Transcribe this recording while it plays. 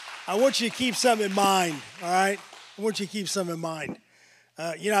I want you to keep something in mind, all right? I want you to keep something in mind.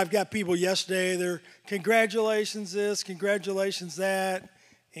 I've got people yesterday, they're congratulations this, congratulations that,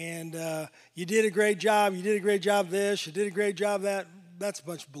 and you did a great job, you did a great job this, you did a great job that. That's a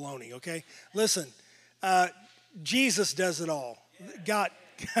bunch of baloney, okay? Listen, Jesus does it all. God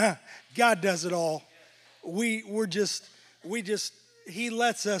does it all. He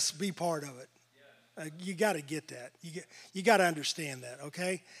lets us be part of it. You got to get that. You got to understand that,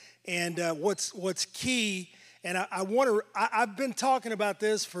 okay? And what's key, and I've been talking about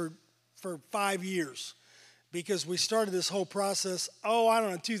this for 5 years because we started this whole process. I don't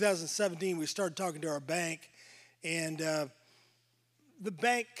know, in 2017 we started talking to our bank, and the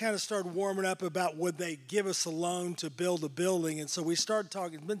bank kind of started warming up about would they give us a loan to build a building, and so we started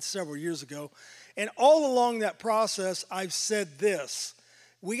talking. It's been several years ago, and all along that process, I've said this.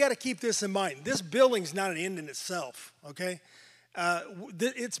 We got to keep this in mind. This building's not an end in itself, okay?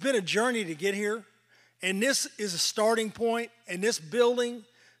 It's been a journey to get here, and this is a starting point, and this building,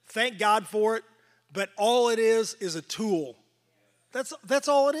 thank God for it, but all it is a tool. That's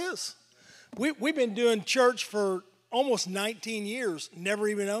all it is. We've been doing church for almost 19 years, never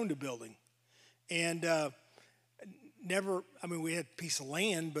even owned a building. And we had a piece of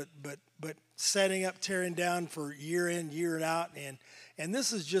land, but setting up, tearing down for year in, year out, and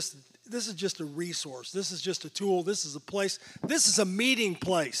this is just a resource. This is just a tool. This is a place. This is a meeting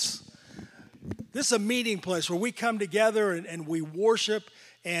place. This is a meeting place where we come together and we worship,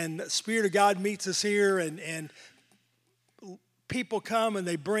 and the Spirit of God meets us here, and people come and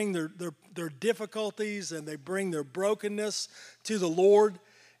they bring their difficulties and they bring their brokenness to the Lord.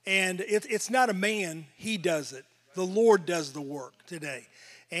 And it's not a man, he does it. The Lord does the work today.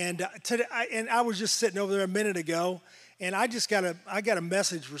 And I was just sitting over there a minute ago, and I got a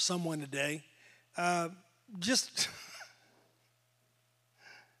message for someone today. Just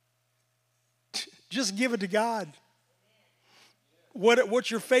give it to God.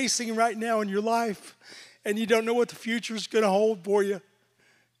 What you're facing right now in your life, and you don't know what the future is going to hold for you,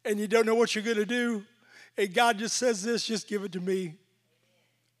 and you don't know what you're going to do, and God just says this, just give it to me.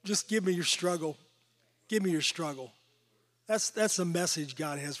 Just give me your struggle. Give me your struggle. That's the message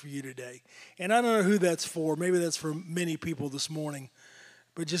God has for you today. And I don't know who that's for. Maybe that's for many people this morning,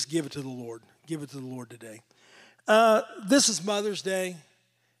 but just give it to the Lord. Give it to the Lord today. This is Mother's Day,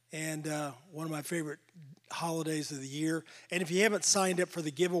 and one of my favorite holidays of the year. And if you haven't signed up for the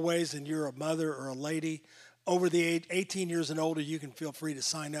giveaways and you're a mother or a lady over the age 18 years and older, you can feel free to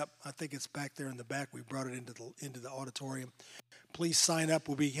sign up. I think it's back there in the back. We brought it into the auditorium. Please sign up.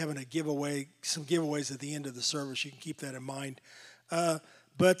 We'll be having a giveaway, some giveaways at the end of the service. You can keep that in mind.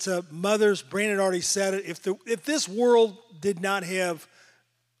 But mothers, Brandon already said it. If this world did not have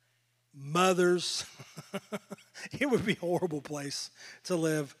mothers, it would be a horrible place to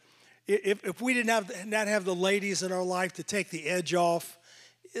live. If we did not have the ladies in our life to take the edge off,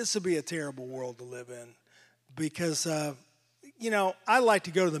 this would be a terrible world to live in. Because, I like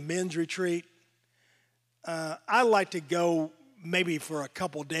to go to the men's retreat. I like to go maybe for a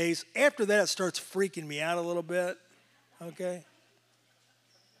couple days. After that, it starts freaking me out a little bit, okay?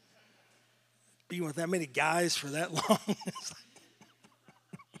 Being with that many guys for that long.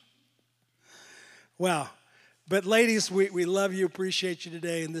 Wow. But ladies, we love you, appreciate you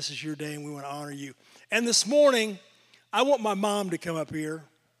today, and this is your day, and we want to honor you. And this morning, I want my mom to come up here.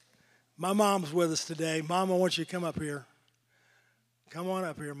 My mom's with us today. Mom, I want you to come up here. Come on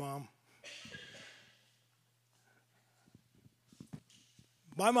up here, Mom.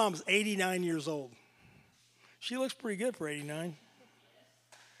 My mom's 89 years old. She looks pretty good for 89.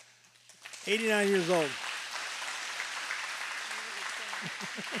 89 years old.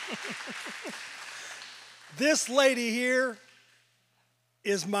 This lady here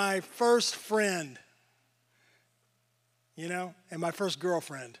is my first friend, and my first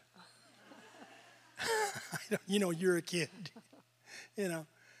girlfriend. You're a kid,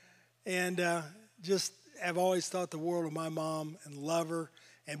 and just have always thought the world of my mom and love her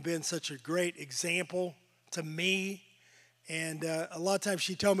and been such a great example to me. And a lot of times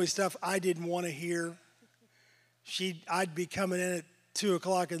she told me stuff I didn't want to hear. I'd be coming in at 2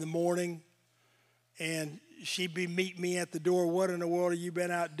 o'clock in the morning, and she'd be meeting me at the door. What in the world have you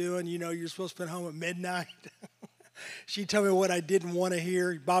been out doing? You're supposed to be home at midnight. She'd tell me what I didn't want to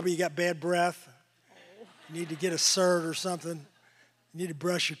hear. Bobby, you got bad breath. You need to get a CERT or something. You need to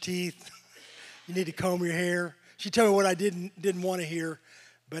brush your teeth. You need to comb your hair. She'd tell me what I didn't want to hear,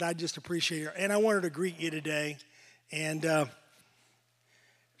 but I just appreciate her. And I wanted to greet you today. And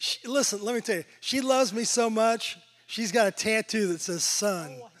listen, let me tell you, she loves me so much, she's got a tattoo that says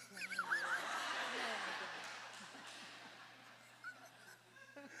son.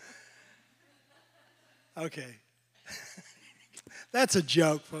 Okay. That's a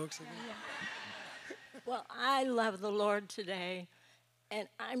joke, folks. Well, I love the Lord today, and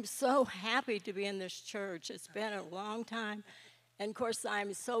I'm so happy to be in this church. It's been a long time, and of course,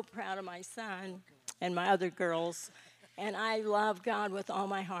 I'm so proud of my son and my other girls, and I love God with all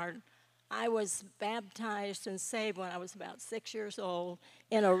my heart. I was baptized and saved when I was about 6 years old.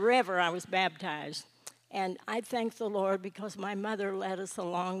 In a river, I was baptized, and I thank the Lord because my mother led us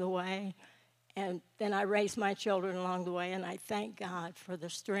along the way. And then I raised my children along the way, and I thank God for the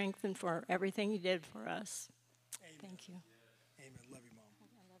strength and for everything He did for us. Amen. Thank you. Amen. Love you, Mom.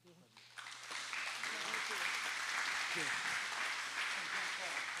 I love you.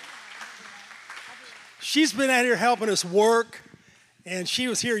 She's been out here helping us work, and she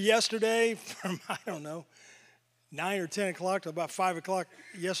was here yesterday from, I don't know, 9 or 10 o'clock to about 5 o'clock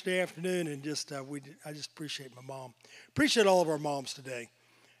yesterday afternoon, and I just appreciate my mom. Appreciate all of our moms today.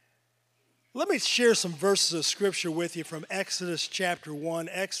 Let me share some verses of Scripture with you from Exodus chapter 1.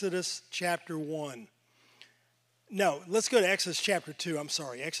 Exodus chapter 1. No, let's go to Exodus chapter 2. I'm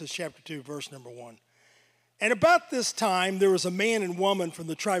sorry, Exodus chapter 2, verse number 1. And about this time, there was a man and woman from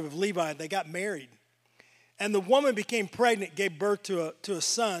the tribe of Levi. They got married. And the woman became pregnant, gave birth to a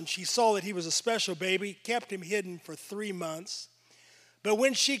son. She saw that he was a special baby, kept him hidden for 3 months. But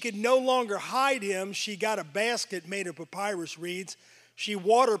when she could no longer hide him, she got a basket made of papyrus reeds. She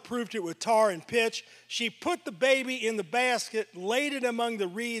waterproofed it with tar and pitch. She put the baby in the basket, laid it among the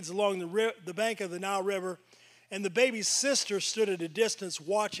reeds along the bank of the Nile River, and the baby's sister stood at a distance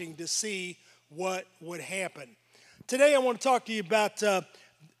watching to see what would happen. Today I want to talk to you about the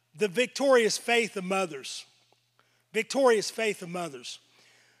victorious faith of mothers. Victorious faith of mothers.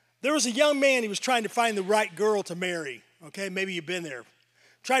 There was a young man, he was trying to find the right girl to marry. Okay, maybe you've been there.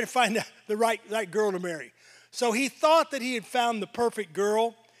 Trying to find the right girl to marry. So he thought that he had found the perfect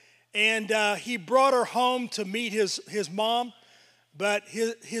girl, and he brought her home to meet his mom, but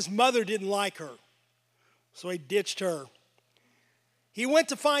his mother didn't like her, so he ditched her. He went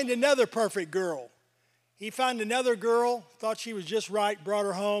to find another perfect girl. He found another girl, thought she was just right, brought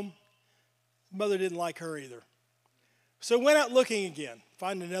her home. Mother didn't like her either. So went out looking again,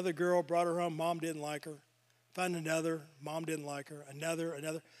 found another girl, brought her home, mom didn't like her. Found another, mom didn't like her,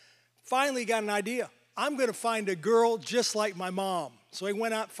 another. Finally got an idea. I'm going to find a girl just like my mom. So he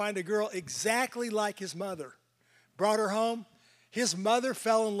went out and found a girl exactly like his mother. Brought her home. His mother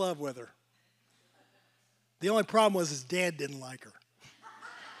fell in love with her. The only problem was his dad didn't like her.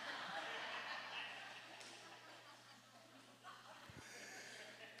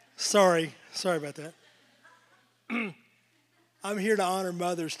 Sorry about that. I'm here to honor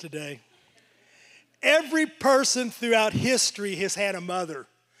mothers today. Every person throughout history has had a mother,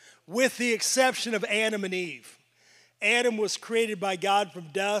 with the exception of Adam and Eve. Adam was created by God from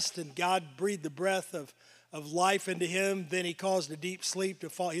dust, and God breathed the breath of life into him. Then he caused a deep sleep to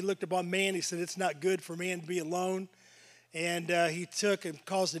fall. He looked upon man. He said, it's not good for man to be alone. And he took and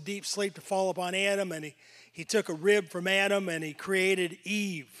caused a deep sleep to fall upon Adam, and he took a rib from Adam, and he created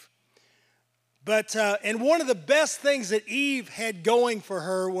Eve. But and one of the best things that Eve had going for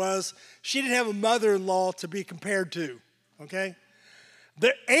her was she didn't have a mother-in-law to be compared to, okay?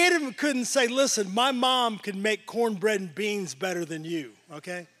 Adam couldn't say, listen, my mom can make cornbread and beans better than you,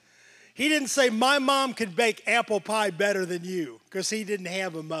 okay? He didn't say, my mom can bake apple pie better than you, because he didn't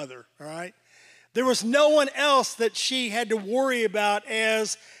have a mother, all right? There was no one else that she had to worry about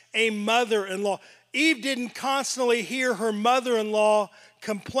as a mother-in-law. Eve didn't constantly hear her mother-in-law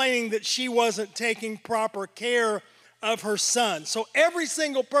complaining that she wasn't taking proper care of her son. So every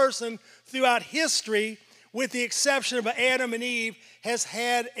single person throughout history, with the exception of Adam and Eve, has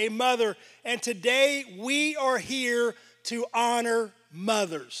had a mother. And today we are here to honor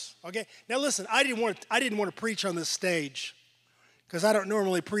mothers. Okay? Now listen, I didn't want to preach on this stage because I don't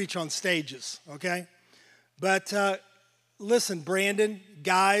normally preach on stages, okay? But listen, Brandon,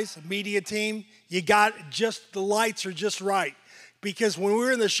 guys, media team, you got just the lights are just right. Because when we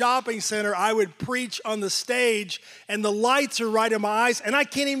were in the shopping center, I would preach on the stage, and the lights are right in my eyes, and I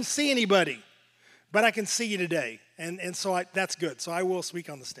can't even see anybody. But I can see you today, and so that's good. So I will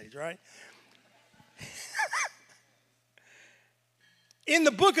speak on the stage, all right? In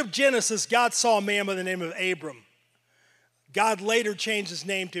the book of Genesis, God saw a man by the name of Abram. God later changed his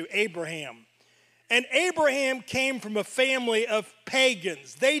name to Abraham. And Abraham came from a family of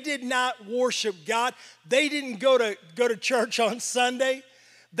pagans. They did not worship God. They didn't go to church on Sunday.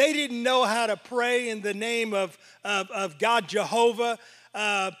 They didn't know how to pray in the name of God Jehovah.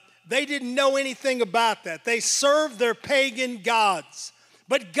 They didn't know anything about that. They served their pagan gods.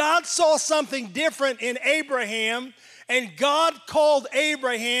 But God saw something different in Abraham, And God called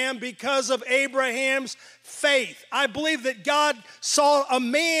Abraham because of Abraham's faith. I believe that God saw a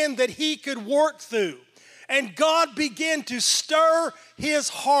man that he could work through. And God began to stir his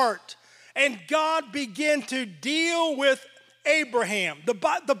heart. And God began to deal with Abraham. The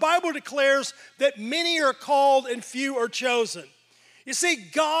Bible declares that many are called and few are chosen. You see,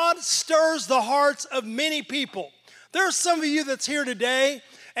 God stirs the hearts of many people. There are some of you that's here today,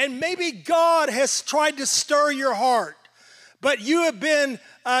 and maybe God has tried to stir your heart, but you have been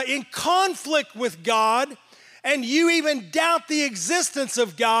in conflict with God, and you even doubt the existence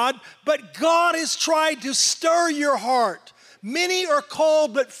of God, but God has tried to stir your heart. Many are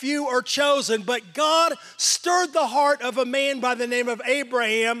called, but few are chosen. But God stirred the heart of a man by the name of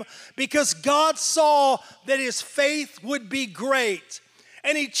Abraham because God saw that his faith would be great.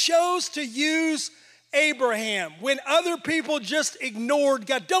 And he chose to use Abraham when other people just ignored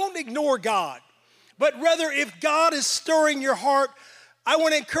God. Don't ignore God. But rather, if God is stirring your heart, I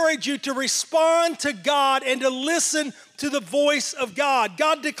want to encourage you to respond to God and to listen to the voice of God.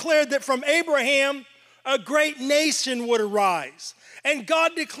 God declared that from Abraham, a great nation would arise. And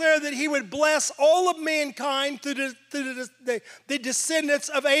God declared that he would bless all of mankind through the descendants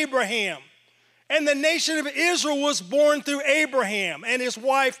of Abraham. And the nation of Israel was born through Abraham and his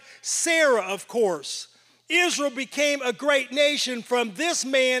wife Sarah, of course. Israel became a great nation from this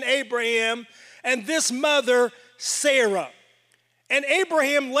man, Abraham, and this mother, Sarah. And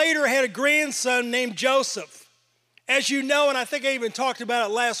Abraham later had a grandson named Joseph. As you know, and I think I even talked about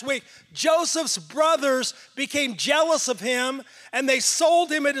it last week, Joseph's brothers became jealous of him and they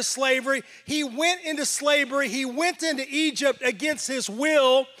sold him into slavery. He went into slavery. He went into Egypt against his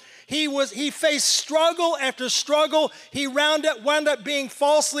will. He faced struggle after struggle. He wound up being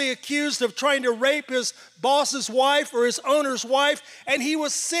falsely accused of trying to rape his boss's wife or his owner's wife, and he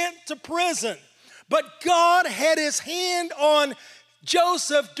was sent to prison. But God had his hand on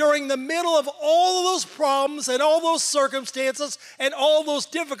Joseph during the middle of all of those problems and all those circumstances and all those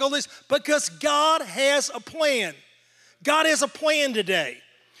difficulties because God has a plan. God has a plan today.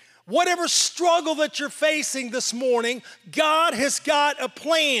 Whatever struggle that you're facing this morning, God has got a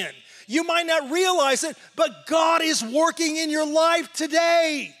plan. You might not realize it, but God is working in your life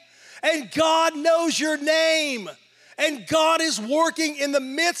today. And God knows your name. And God is working in the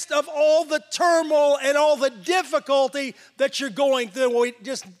midst of all the turmoil and all the difficulty that you're going through. Well,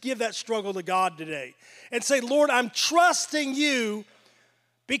 just give that struggle to God today and say, Lord, I'm trusting you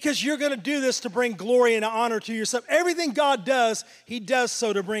because you're going to do this to bring glory and honor to yourself. Everything God does, he does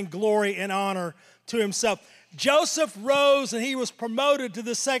so to bring glory and honor to himself. Joseph rose and he was promoted to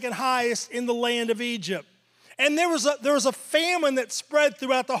the second highest in the land of Egypt. And there was a famine that spread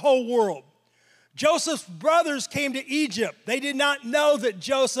throughout the whole world. Joseph's brothers came to Egypt. They did not know that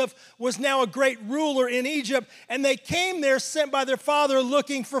Joseph was now a great ruler in Egypt, and they came there sent by their father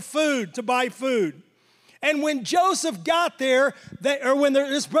looking for food, to buy food. And when Joseph got there,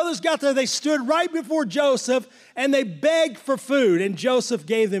 his brothers got there, they stood right before Joseph, and they begged for food, and Joseph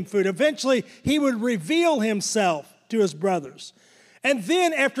gave them food. Eventually, he would reveal himself to his brothers. And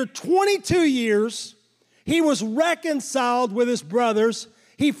then after 22 years, he was reconciled with his brothers.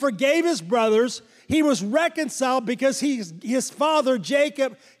 He forgave his brothers. He was reconciled because his father,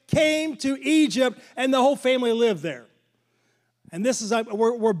 Jacob, came to Egypt and the whole family lived there. And this is,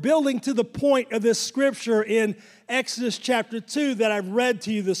 we're building to the point of this scripture in Exodus chapter 2 that I've read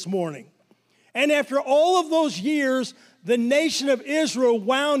to you this morning. And after all of those years, the nation of Israel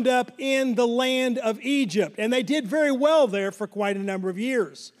wound up in the land of Egypt. And they did very well there for quite a number of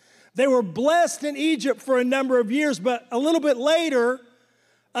years. They were blessed in Egypt for a number of years, but a little bit later,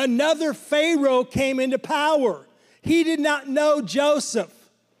 another Pharaoh came into power. He did not know Joseph.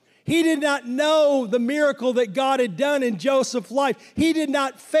 He did not know the miracle that God had done in Joseph's life. He did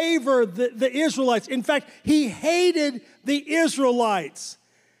not favor the Israelites. In fact, he hated the Israelites.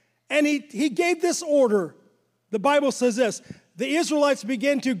 And he gave this order. The Bible says this: the Israelites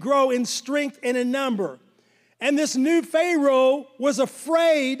began to grow in strength and in number. And this new Pharaoh was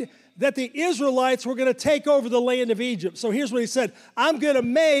afraid that the Israelites were going to take over the land of Egypt. So here's what he said: I'm going to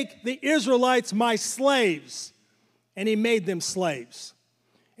make the Israelites my slaves. And he made them slaves.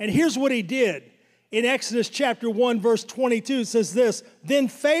 And here's what he did. In Exodus chapter 1, verse 22, it says this: then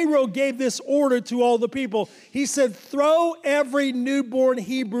Pharaoh gave this order to all the people. He said, throw every newborn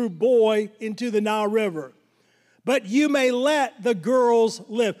Hebrew boy into the Nile River, but you may let the girls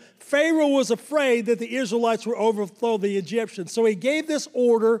live. Pharaoh was afraid that the Israelites would overthrow the Egyptians. So he gave this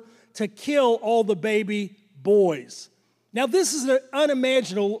order to kill all the baby boys. Now, this is an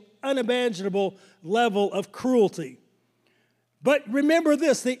unimaginable level of cruelty. But remember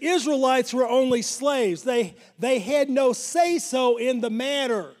this, the Israelites were only slaves. They had no say-so in the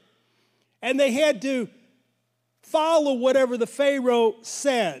matter. And they had to follow whatever the Pharaoh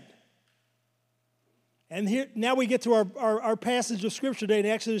said. And here, now we get to our passage of Scripture today in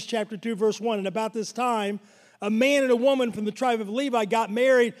Exodus chapter 2, verse 1. And about this time, a man and a woman from the tribe of Levi got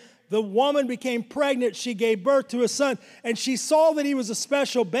married. The woman became pregnant. She gave birth to a son. And she saw that he was a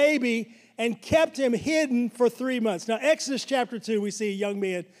special baby and kept him hidden for 3 months. Now, Exodus chapter 2, we see a young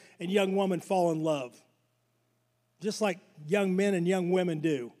man and young woman fall in love. Just like young men and young women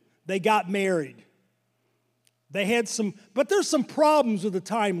do. They got married. They had but there's some problems with the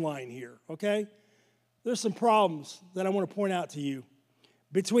timeline here, okay? There's some problems that I want to point out to you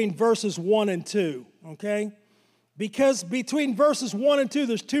between verses 1 and 2, okay? Because between verses 1 and 2,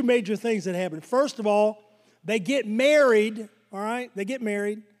 there's two major things that happen. First of all, they get married, all right? They get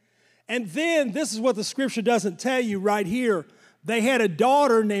married. And then, this is what the Scripture doesn't tell you right here. They had a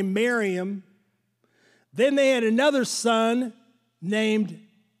daughter named Miriam. Then they had another son named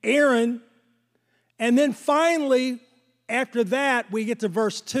Aaron. And then finally, after that, we get to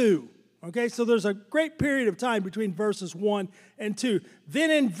verse 2. Okay, so there's a great period of time between verses 1 and 2. Then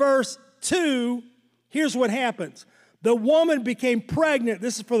in verse 2, here's what happens. The woman became pregnant,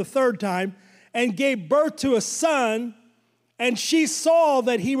 this is for the third time, and gave birth to a son, and she saw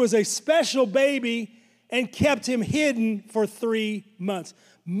that he was a special baby and kept him hidden for 3 months.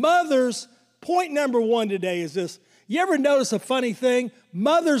 Mothers, point number 1 today is this. You ever notice a funny thing?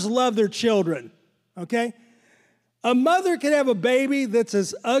 Mothers love their children, okay? A mother can have a baby that's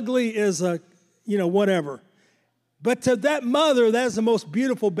as ugly as whatever. But to that mother, that is the most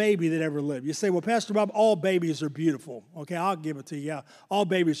beautiful baby that ever lived. You say, well, Pastor Bob, all babies are beautiful. Okay, I'll give it to you. Yeah, all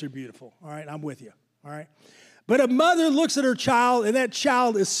babies are beautiful. All right, I'm with you. All right. But a mother looks at her child, and that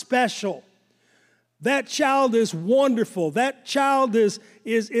child is special. That child is wonderful. That child is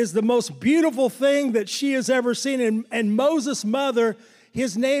the most beautiful thing that she has ever seen. And Moses' mother,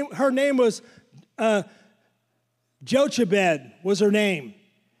 her name was Jochebed was her name.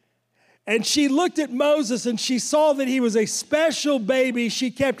 And she looked at Moses and she saw that he was a special baby. She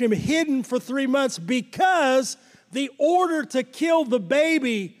kept him hidden for 3 months because the order to kill the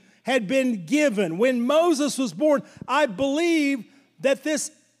baby had been given. When Moses was born, I believe that this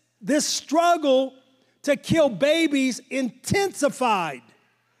struggle to kill babies intensified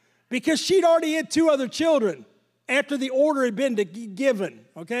because she'd already had 2 other children after the order had been given,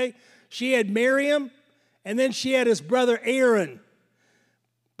 okay? She had Miriam, and then she had his brother Aaron.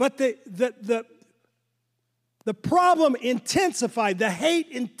 But the problem intensified, the hate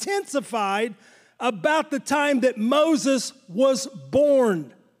intensified about the time that Moses was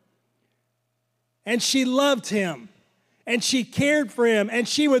born. And she loved him, and she cared for him, and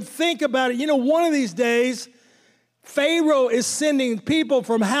she would think about it. You know, one of these days, Pharaoh is sending people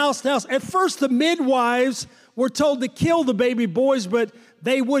from house to house. At first, the midwives were told to kill the baby boys, but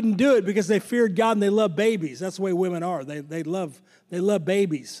they wouldn't do it because they feared God and they love babies. That's the way women are. They love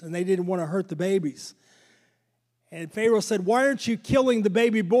babies, and they didn't want to hurt the babies. And Pharaoh said, why aren't you killing the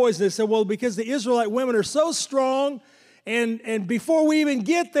baby boys? They said, well, because the Israelite women are so strong, and before we even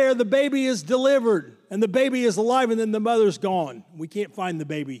get there, the baby is delivered, and the baby is alive, and then the mother's gone. We can't find the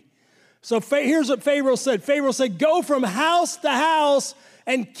baby. So here's what Pharaoh said. Pharaoh said, go from house to house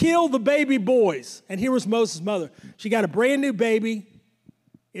and kill the baby boys. And here was Moses' mother. She got a brand new baby.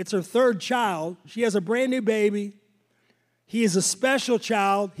 It's her 3rd child. She has a brand new baby. He is a special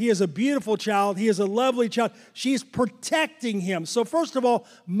child. He is a beautiful child. He is a lovely child. She's protecting him. So first of all,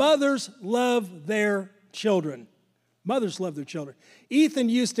 mothers love their children. Mothers love their children. Ethan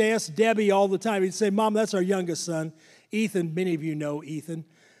used to ask Debbie all the time. He'd say, Mom, that's our youngest son. Ethan, many of you know Ethan.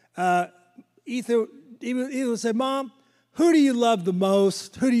 Ethan would say, Mom, who do you love the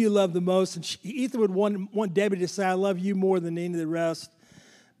most? Who do you love the most? And Ethan would want Debbie to say, I love you more than any of the rest.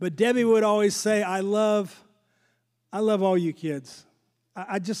 But Debbie would always say, I love all you kids.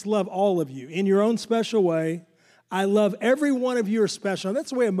 I just love all of you in your own special way. I love every one of you are special. And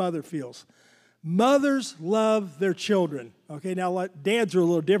that's the way a mother feels. Mothers love their children. Okay, now dads are a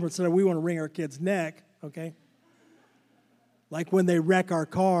little different, so we want to wring our kids' neck, okay? Like when they wreck our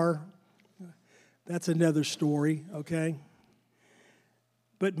car. That's another story, okay?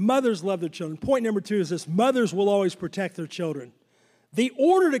 But mothers love their children. Point number 2 is this. Mothers will always protect their children. The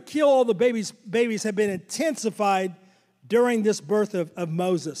order to kill all the babies had been intensified during this birth of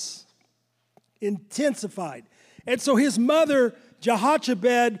Moses. Intensified. And so his mother,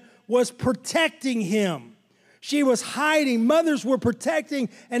 Jehoshaphat, was protecting him. She was hiding. Mothers were protecting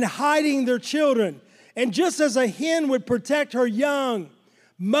and hiding their children. And just as a hen would protect her young,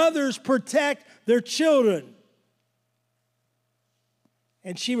 mothers protect their children.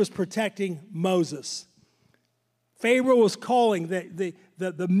 and she was protecting Moses. Pharaoh was calling.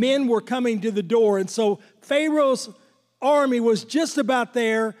 The men were coming to the door, and so Pharaoh's army was just about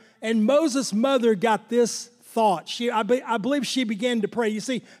there, and Moses' mother got this thought. I believe she began to pray. You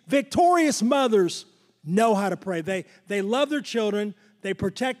see, victorious mothers know how to pray. They love their children. They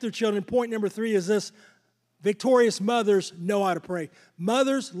protect their children. Point number 3 is this: victorious mothers know how to pray.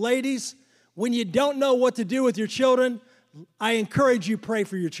 Mothers, ladies, when you don't know what to do with your children, I encourage you, pray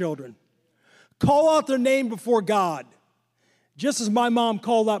for your children. Call out their name before God, just as my mom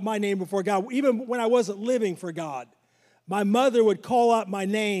called out my name before God, even when I wasn't living for God. My mother would call out my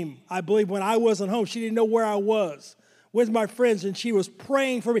name, I believe, when I wasn't home. She didn't know where I was with my friends, and she was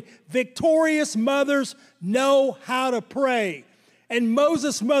praying for me. Victorious mothers know how to pray. And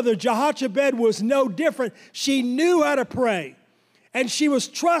Moses' mother, Jehoshaphat, was no different. She knew how to pray. And she was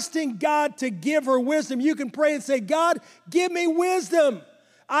trusting God to give her wisdom. You can pray and say, God, give me wisdom.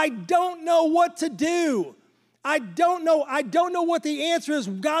 I don't know what to do. I don't know what the answer is.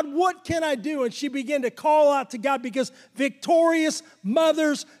 God, what can I do? And she began to call out to God, because victorious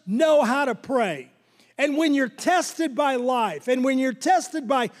mothers know how to pray. And when you're tested by life and when you're tested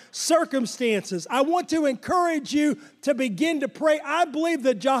by circumstances, I want to encourage you to begin to pray. I believe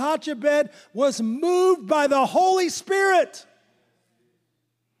that Jehoshaphat was moved by the Holy Spirit.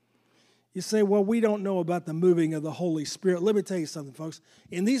 You say, well, we don't know about the moving of the Holy Spirit. Let me tell you something, folks.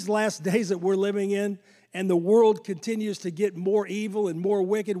 In these last days that we're living in, and the world continues to get more evil and more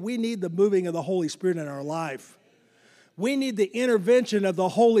wicked, we need the moving of the Holy Spirit in our life. We need the intervention of the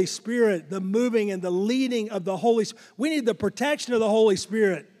Holy Spirit, the moving and the leading of the Holy Spirit. We need the protection of the Holy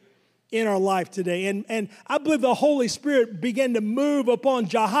Spirit in our life today. And I believe the Holy Spirit began to move upon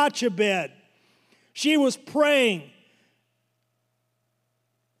Jehoshaphat. She was praying.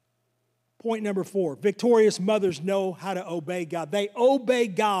 Point number 4, victorious mothers know how to obey God. They obey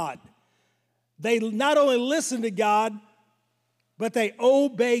God. They not only listen to God, but they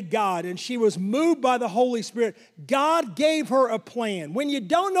obey God. And she was moved by the Holy Spirit. God gave her a plan. When you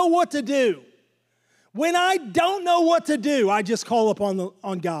don't know what to do, when I don't know what to do, I just call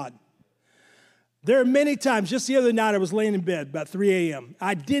on God. There are many times, just the other night I was laying in bed about 3 a.m.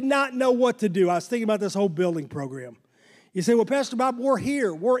 I did not know what to do. I was thinking about this whole building program. You say, well, Pastor Bob, we're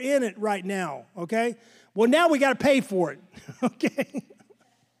here. We're in it right now, okay? Well, now we got to pay for it, okay?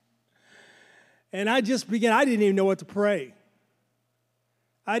 And I didn't even know what to pray.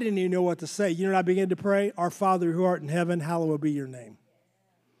 I didn't even know what to say. You know what I began to pray? Our Father who art in heaven, hallowed be your name.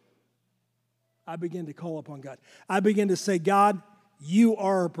 I began to call upon God. I began to say, God, you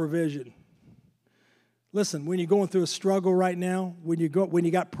are our provision. Listen, when you're going through a struggle right now, when you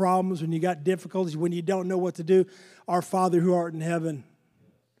got problems, when you got difficulties, when you don't know what to do, our Father who art in heaven.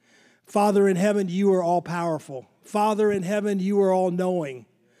 Father in heaven, you are all powerful. Father in heaven, you are all knowing.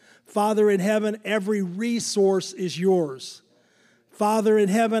 Father in heaven, every resource is yours. Father in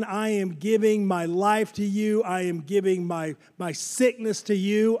heaven, I am giving my life to you. I am giving my sickness to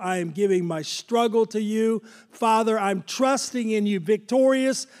you. I am giving my struggle to you. Father, I'm trusting in you.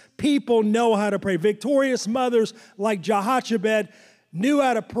 Victorious people know how to pray. Victorious mothers like Jehoshaphat knew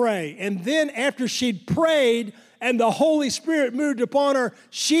how to pray. And then after she'd prayed and the Holy Spirit moved upon her,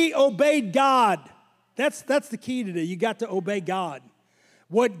 she obeyed God. That's the key today. You got to obey God.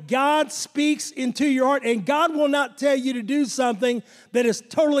 What God speaks into your heart, and God will not tell you to do something that is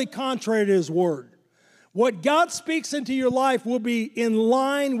totally contrary to His Word. What God speaks into your life will be in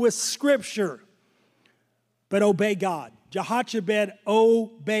line with Scripture, but obey God. Jehoshaphat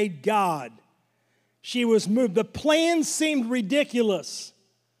obeyed God. She was moved. The plan seemed ridiculous.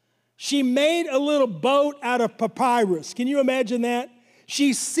 She made a little boat out of papyrus. Can you imagine that?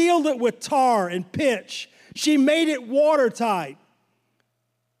 She sealed it with tar and pitch. She made it watertight.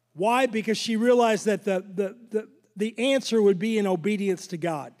 Why? Because she realized that the answer would be in obedience to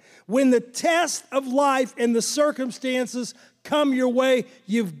God. When the test of life and the circumstances come your way,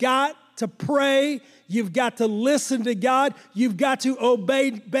 you've got to pray. You've got to listen to God. You've got to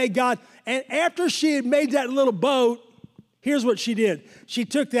obey God. And after she had made that little boat, here's what she did. She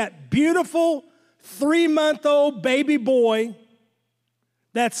took that beautiful 3-month-old baby boy,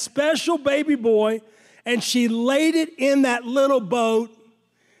 that special baby boy, and she laid it in that little boat.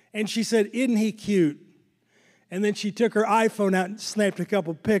 And she said, isn't he cute? And then she took her iPhone out and snapped a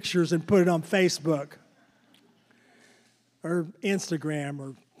couple pictures and put it on Facebook or Instagram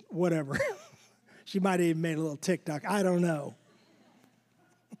or whatever. She might have even made a little TikTok. I don't know.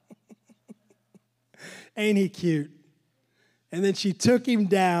 Ain't he cute? And then she took him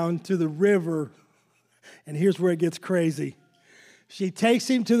down to the river. And here's where it gets crazy. She takes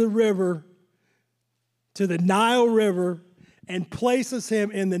him to the river, to the Nile River, and places him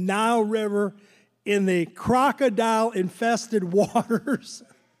in the Nile River in the crocodile-infested waters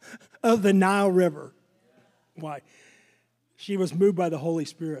of the Nile River. Why? She was moved by the Holy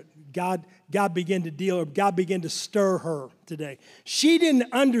Spirit. God began to deal, God began to stir her today. She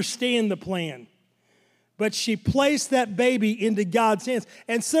didn't understand the plan, but she placed that baby into God's hands.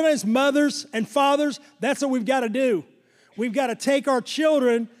 And sometimes mothers and fathers, that's what we've got to do. We've got to take our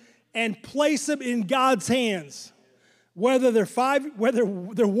children and place them in God's hands. Whether they're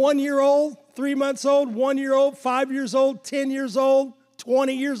 1 year old, 3 months old, 1 year old, 5 years old, 10 years old,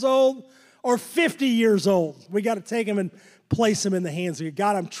 20 years old, or 50 years old. We got to take them and place them in the hands of you.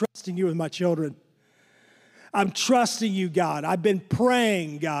 God, I'm trusting you with my children. I'm trusting you, God. I've been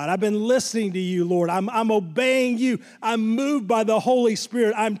praying, God. I've been listening to you, Lord. I'm obeying you. I'm moved by the Holy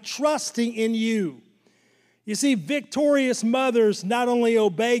Spirit. I'm trusting in you. You see, victorious mothers not only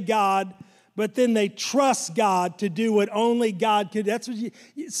obey God, but then they trust God to do what only God can. That's what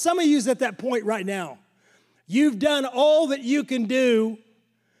some of you's at that point right now. You've done all that you can do.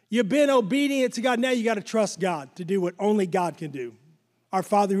 You've been obedient to God. Now you got to trust God to do what only God can do. Our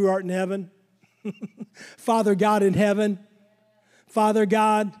Father who art in heaven, Father God in heaven, Father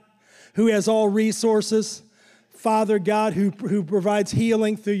God who has all resources, Father God who provides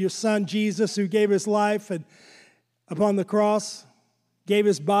healing through your Son Jesus, who gave his life and upon the cross, gave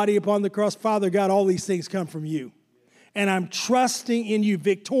his body upon the cross. Father God, all these things come from you. And I'm trusting in you.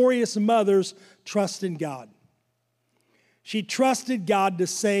 Victorious mothers trust in God. She trusted God to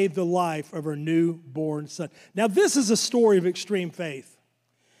save the life of her newborn son. Now, this is a story of extreme faith.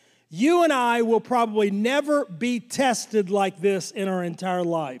 You and I will probably never be tested like this in our entire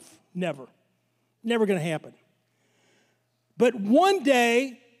life. Never. Never going to happen. But one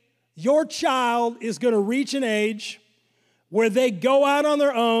day, your child is going to reach an age where they go out on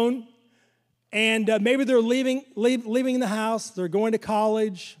their own, and maybe they're leaving the house, they're going to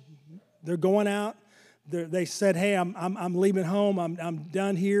college, they're going out. They said, hey, I'm leaving home, I'm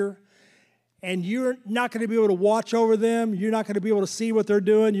done here. And you're not going to be able to watch over them. You're not going to be able to see what they're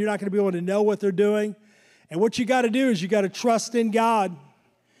doing. You're not going to be able to know what they're doing. And what you got to do is you got to trust in God.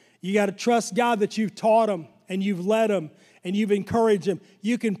 You got to trust God that you've taught them and you've led them and you've encouraged them.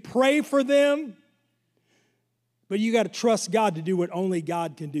 You can pray for them, but you got to trust God to do what only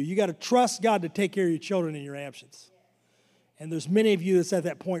God can do. You got to trust God to take care of your children in your absence. And there's many of you that's at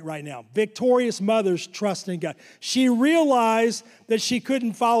that point right now. Victorious mothers trust in God. She realized that she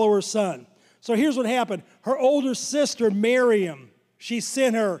couldn't follow her son. So here's what happened. Her older sister, Miriam, she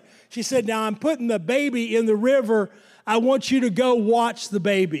sent her. She said, now I'm putting the baby in the river. I want you to go watch the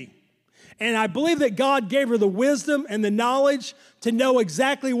baby. And I believe that God gave her the wisdom and the knowledge to know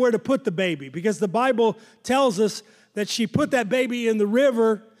exactly where to put the baby, because the Bible tells us that she put that baby in the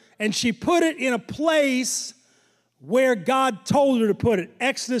river and she put it in a place where God told her to put it.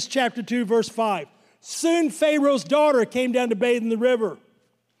 Exodus chapter 2, verse 5. Soon Pharaoh's daughter came down to bathe in the river,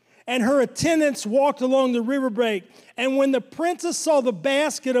 and her attendants walked along the riverbank. And when the princess saw the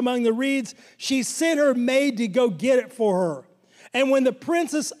basket among the reeds, she sent her maid to go get it for her. And when the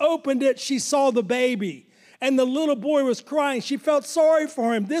princess opened it, she saw the baby, and the little boy was crying. She felt sorry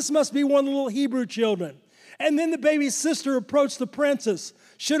for him. This must be one of the little Hebrew children. And then the baby's sister approached the princess.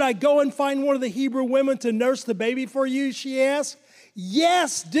 Should I go and find one of the Hebrew women to nurse the baby for you, she asked.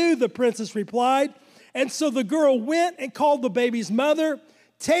 Yes, do, the princess replied. And so the girl went and called the baby's mother.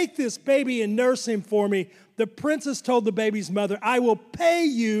 Take this baby and nurse him for me. The princess told the baby's mother, I will pay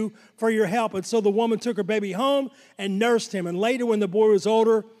you for your help. And so the woman took her baby home and nursed him. And later, when the boy was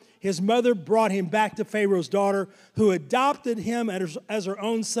older, his mother brought him back to Pharaoh's daughter, who adopted him as her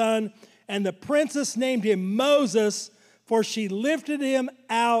own son. And the princess named him Moses, for she lifted him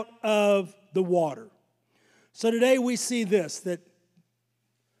out of the water. So today we see this, that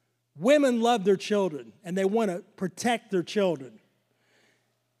women love their children and they want to protect their children.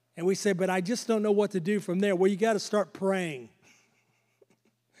 And we say, but I just don't know what to do from there. Well, you got to start praying.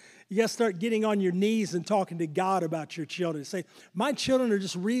 You got to start getting on your knees and talking to God about your children. Say, my children are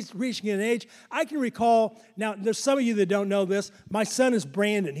just reaching an age. I can recall, now there's some of you that don't know this. My son is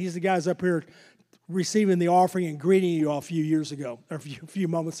Brandon. He's the guy who's up here receiving the offering and greeting you all a few years ago, or a few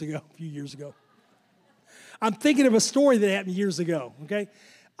moments ago, a few years ago. I'm thinking of a story that happened years ago, okay?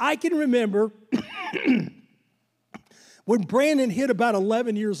 I can remember when Brandon hit about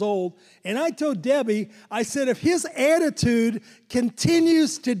 11 years old, and I told Debbie, I said, if his attitude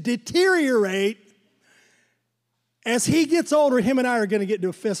continues to deteriorate, as he gets older, him and I are going to get into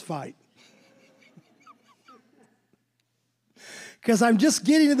a fist fight. Because I'm just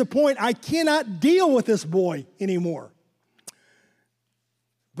getting to the point I cannot deal with this boy anymore.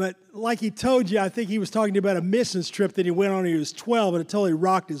 But like he told you, I think he was talking about a missions trip that he went on when he was 12, and it totally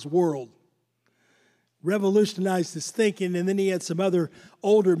rocked his world. Revolutionized his thinking, and then he had some other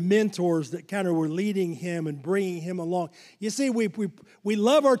older mentors that kind of were leading him and bringing him along. You see, we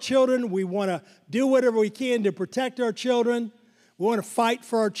love our children. We want to do whatever we can to protect our children. We want to fight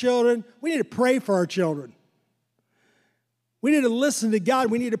for our children. We need to pray for our children. We need to listen to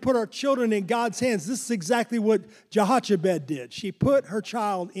God. We need to put our children in God's hands. This is exactly what Jehoshaphat did. She put her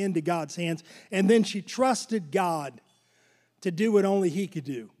child into God's hands, and then she trusted God to do what only He could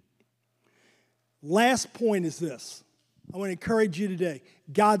do. Last point is this. I want to encourage you today.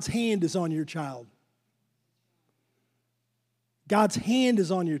 God's hand is on your child. God's hand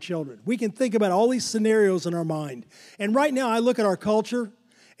is on your children. We can think about all these scenarios in our mind. And right now I look at our culture,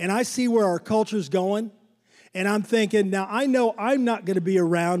 and I see where our culture is going. And I'm thinking, now I know I'm not going to be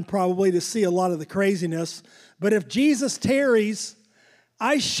around probably to see a lot of the craziness, but if Jesus tarries,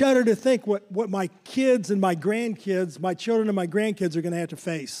 I shudder to think what my kids and my grandkids, my children and my grandkids are going to have to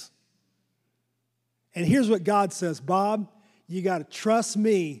face. And here's what God says, Bob, you got to trust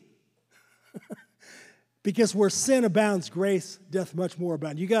me because where sin abounds, grace doth much more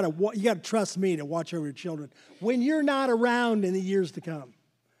abound. You got to trust me to watch over your children when you're not around in the years to come.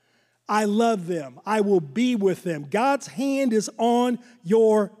 I love them. I will be with them. God's hand is on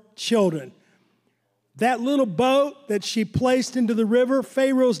your children. That little boat that she placed into the river,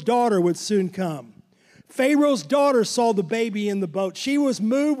 Pharaoh's daughter would soon come. Pharaoh's daughter saw the baby in the boat. She was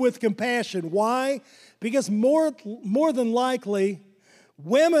moved with compassion. Why? Because more than likely,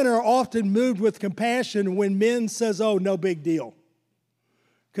 women are often moved with compassion when men says, oh, no big deal.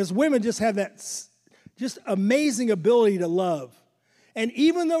 Because women just have that just amazing ability to love. And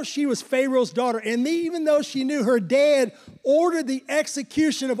even though she was Pharaoh's daughter, and even though she knew her dad ordered the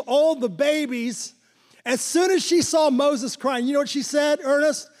execution of all the babies, as soon as she saw Moses crying, you know what she said,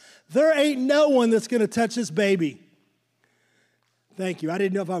 Ernest? There ain't no one that's going to touch this baby. Thank you. I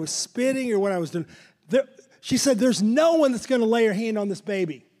didn't know if I was spitting or what I was doing. She said, there's no one that's going to lay her hand on this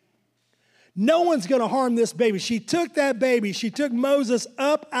baby. No one's going to harm this baby. She took that baby. She took Moses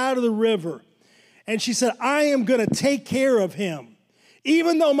up out of the river. And she said, I am going to take care of him.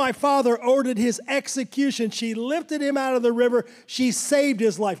 Even though my father ordered his execution, she lifted him out of the river. She saved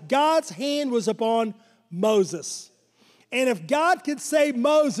his life. God's hand was upon Moses. And if God can save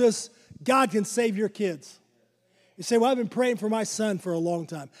Moses, God can save your kids. You say, well, I've been praying for my son for a long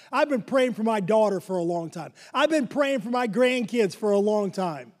time. I've been praying for my daughter for a long time. I've been praying for my grandkids for a long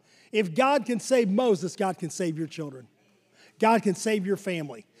time. If God can save Moses, God can save your children. God can save your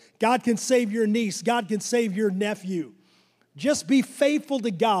family. God can save your niece. God can save your nephew. Just be faithful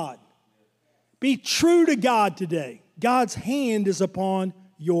to God. Be true to God today. God's hand is upon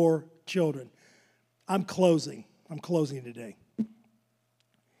your children. I'm closing today.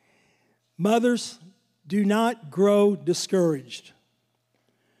 Mothers, do not grow discouraged.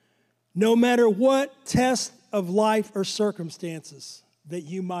 No matter what test of life or circumstances that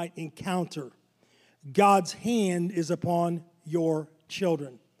you might encounter, God's hand is upon your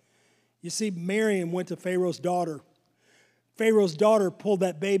children. You see, Miriam went to Pharaoh's daughter. Pharaoh's daughter pulled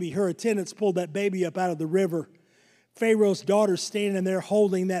that baby. Her attendants pulled that baby up out of the river. Pharaoh's daughter's standing there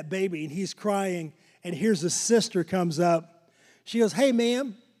holding that baby, and he's crying. And here's his sister comes up. She goes, hey,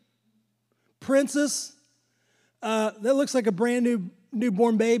 ma'am, princess, that looks like a brand new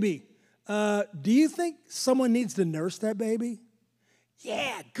newborn baby. Do you think someone needs to nurse that baby?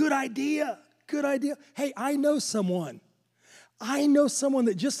 Yeah, good idea. Good idea. Hey, I know someone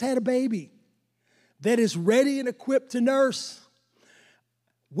that just had a baby that is ready and equipped to nurse.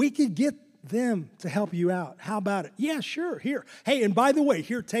 We could get them to help you out. How about it? Yeah, sure, here. Hey, and by the way,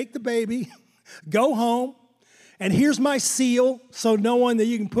 here, take the baby, go home, and here's my seal, so no one that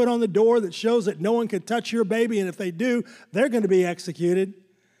you can put on the door that shows that no one can touch your baby, and if they do, they're going to be executed.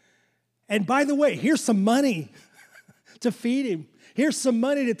 And by the way, here's some money to feed him. Here's some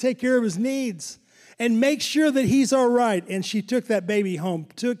money to take care of his needs. And make sure that he's all right. And she took that baby home,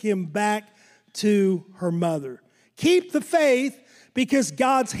 took him back to her mother. Keep the faith because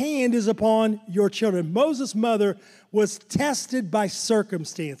God's hand is upon your children. Moses' mother was tested by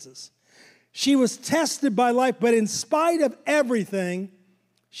circumstances. She was tested by life, but in spite of everything,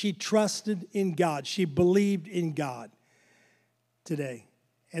 she trusted in God. She believed in God today.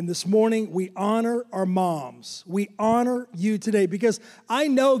 And this morning, we honor our moms. We honor you today because I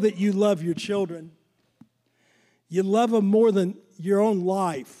know that you love your children. You love them more than your own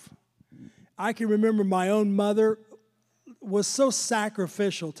life. I can remember my own mother was so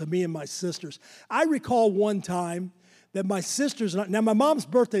sacrificial to me and my sisters. I recall one time that my sisters, now my mom's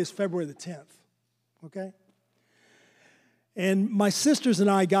birthday is February the 10th, okay? And my sisters and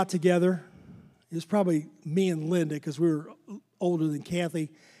I got together. It was probably me and Linda because we were older than Kathy.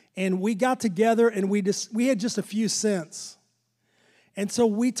 And we got together and we had just a few cents. And so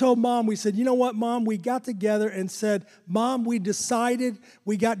we told Mom, we said, you know what, Mom? We got together and said, Mom, we decided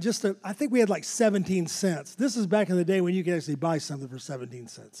we got I think we had like 17 cents. This is back in the day when you could actually buy something for 17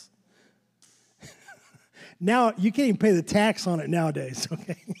 cents. Now, you can't even pay the tax on it nowadays,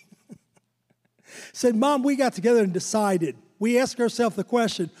 okay? Said, Mom, we got together and decided. We asked ourselves the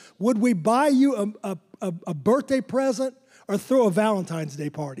question, would we buy you a birthday present or throw a Valentine's Day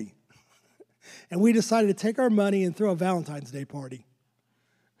party? And we decided to take our money and throw a Valentine's Day party.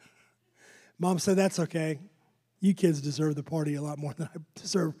 Mom said, that's okay. You kids deserve the party a lot more than I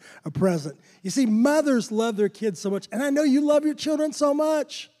deserve a present. You see, mothers love their kids so much, and I know you love your children so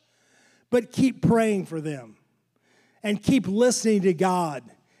much, but keep praying for them and keep listening to God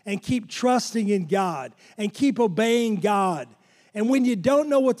and keep trusting in God and keep obeying God. And when you don't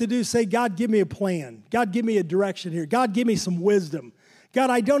know what to do, say, God, give me a plan. God, give me a direction here. God, give me some wisdom. God,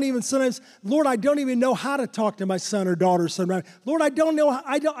 Lord, I don't even know how to talk to my son or daughter sometimes. Lord, I don't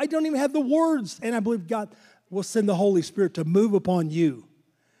even have the words. And I believe God will send the Holy Spirit to move upon you.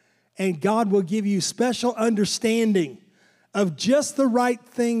 And God will give you special understanding of just the right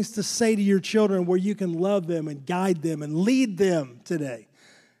things to say to your children where you can love them and guide them and lead them today.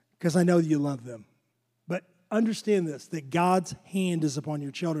 Because I know you love them. But understand this, that God's hand is upon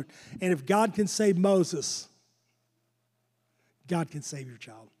your children. And if God can save Moses, God can save your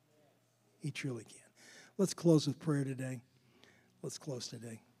child. He truly can. Let's close with prayer today. Let's close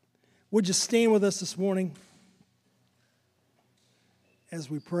today. Would you stand with us this morning as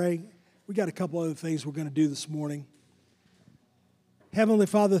we pray? We got a couple other things we're going to do this morning. Heavenly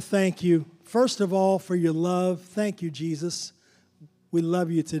Father, thank you. First of all, for your love. Thank you, Jesus. We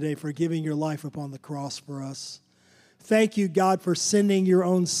love you today for giving your life upon the cross for us. Thank you, God, for sending your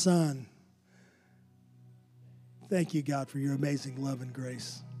own Son. Thank you, God, for your amazing love and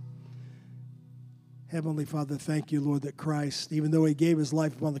grace. Heavenly Father, thank you, Lord, that Christ, even though he gave his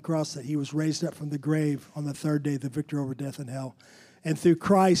life upon the cross, that he was raised up from the grave on the third day, the victor over death and hell. And through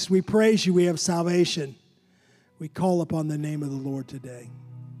Christ, we praise you, we have salvation. We call upon the name of the Lord today.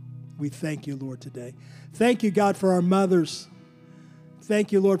 We thank you, Lord, today. Thank you, God, for our mothers.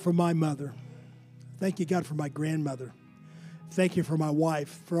 Thank you, Lord, for my mother. Thank you, God, for my grandmother. Thank you for my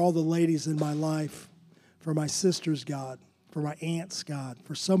wife, for all the ladies in my life, for my sisters, God, for my aunts, God,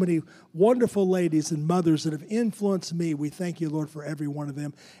 for so many wonderful ladies and mothers that have influenced me. We thank you, Lord, for every one of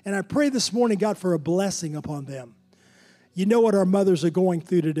them. And I pray this morning, God, for a blessing upon them. You know what our mothers are going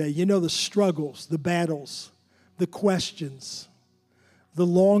through today. You know the struggles, the battles, the questions, the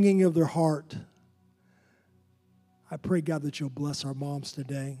longing of their heart. I pray, God, that you'll bless our moms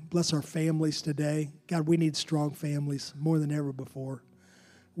today. Bless our families today. God, we need strong families more than ever before.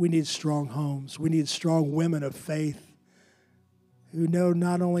 We need strong homes. We need strong women of faith who know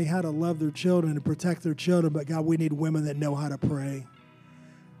not only how to love their children and protect their children, but, God, we need women that know how to pray,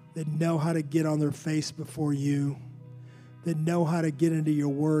 that know how to get on their face before you, that know how to get into your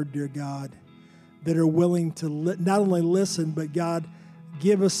word, dear God, that are willing to not only listen, but, God,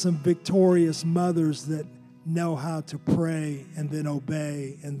 give us some victorious mothers that know how to pray and then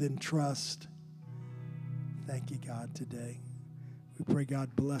obey and then trust. Thank you, God, today. We pray,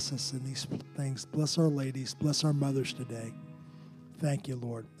 God, bless us in these things. Bless our ladies. Bless our mothers today. Thank you,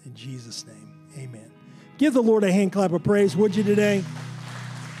 Lord. In Jesus' name, amen. Give the Lord a hand clap of praise, would you, today?